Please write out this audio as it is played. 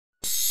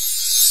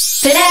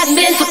If it hadn't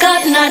been for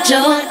Cotton Eye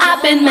Joe,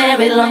 I've been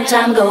married a long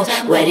time ago.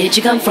 Where did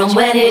you come from?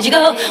 Where did you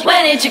go?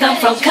 Where did you come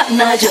from, Cotton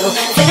Eye Joe?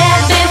 If it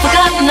hadn't been for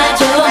Cotton Eye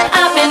Joe,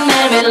 I've been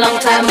married a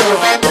long time ago.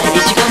 Where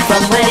did you come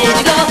from? Where did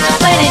you go?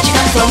 Where did you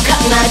come from,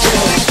 Cotton Eye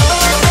Joe?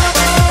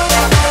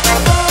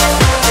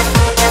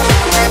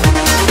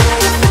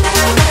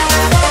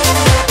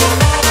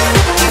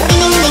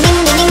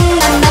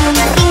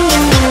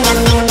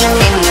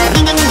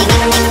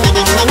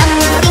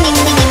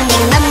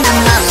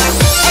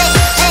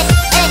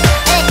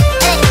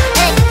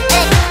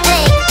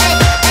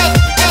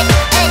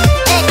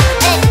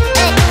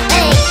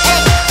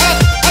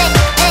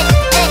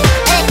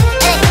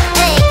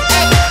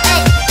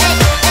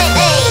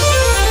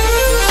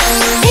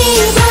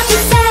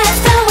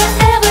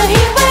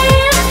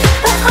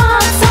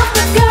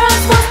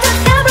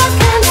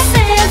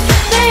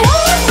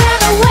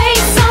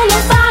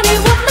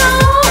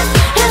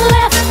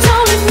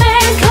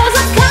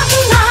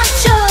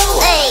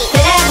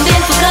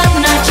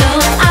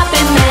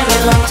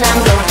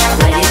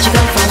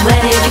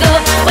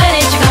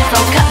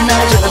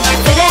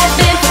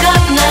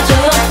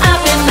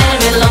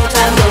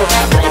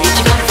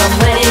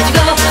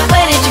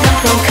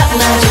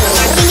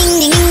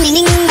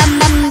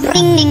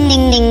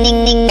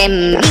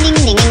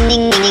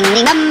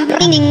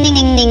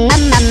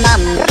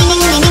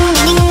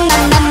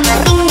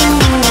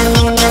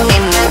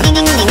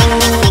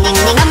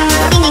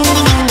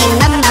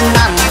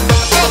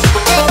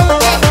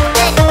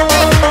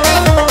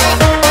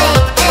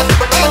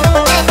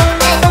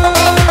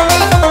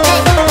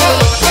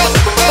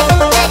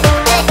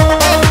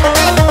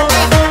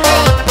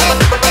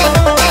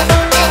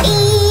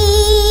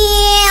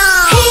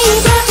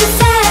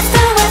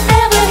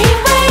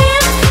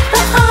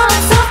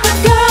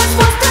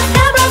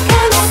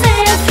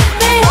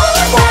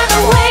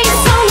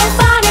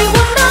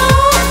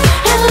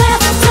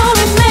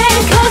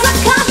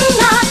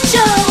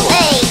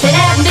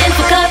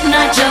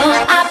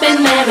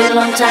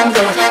 Long time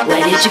ago.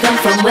 Where did you come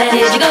from? Where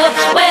did you go?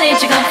 Where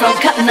did you come from,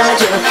 Cotton Eye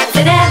Joe? If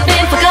it had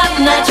been for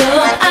Cotton Eye Joe,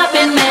 I've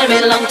been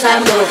married a long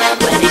time ago.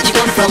 Where did you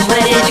come from?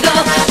 Where did you go?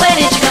 Where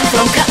did you come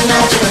from, Cotton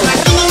Eye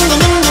Joe?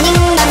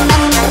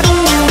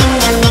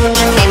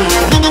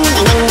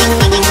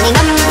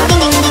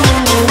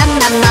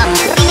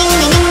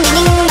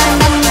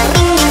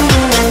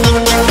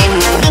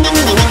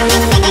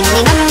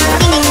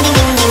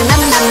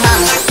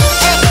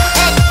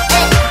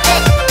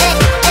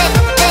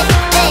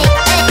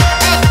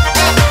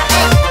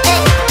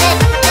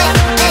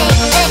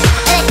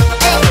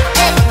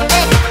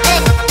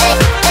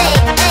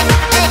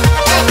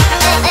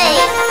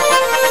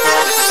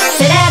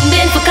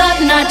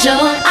 Joe,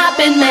 I've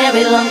been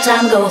married a long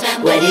time ago.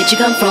 Where did you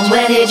come from?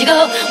 Where did you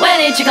go? Where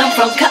did you come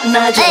from, Cotton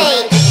Eye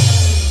Joe?